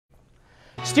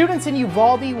Students in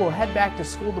Uvalde will head back to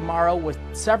school tomorrow with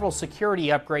several security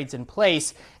upgrades in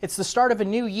place. It's the start of a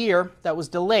new year that was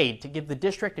delayed to give the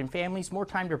district and families more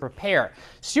time to prepare.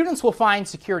 Students will find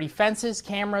security fences,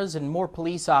 cameras, and more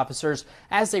police officers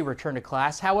as they return to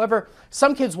class. However,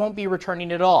 some kids won't be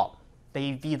returning at all.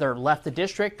 They've either left the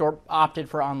district or opted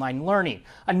for online learning.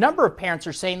 A number of parents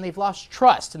are saying they've lost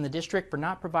trust in the district for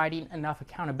not providing enough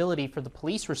accountability for the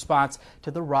police response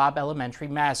to the Robb Elementary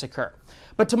massacre.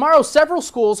 But tomorrow, several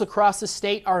schools across the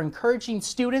state are encouraging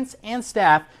students and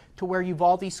staff to wear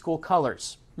Uvalde school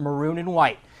colors, maroon and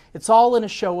white. It's all in a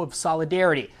show of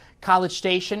solidarity. College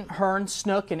Station, Hearn,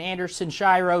 Snook, and Anderson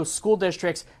Shiro school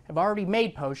districts have already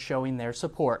made posts showing their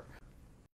support.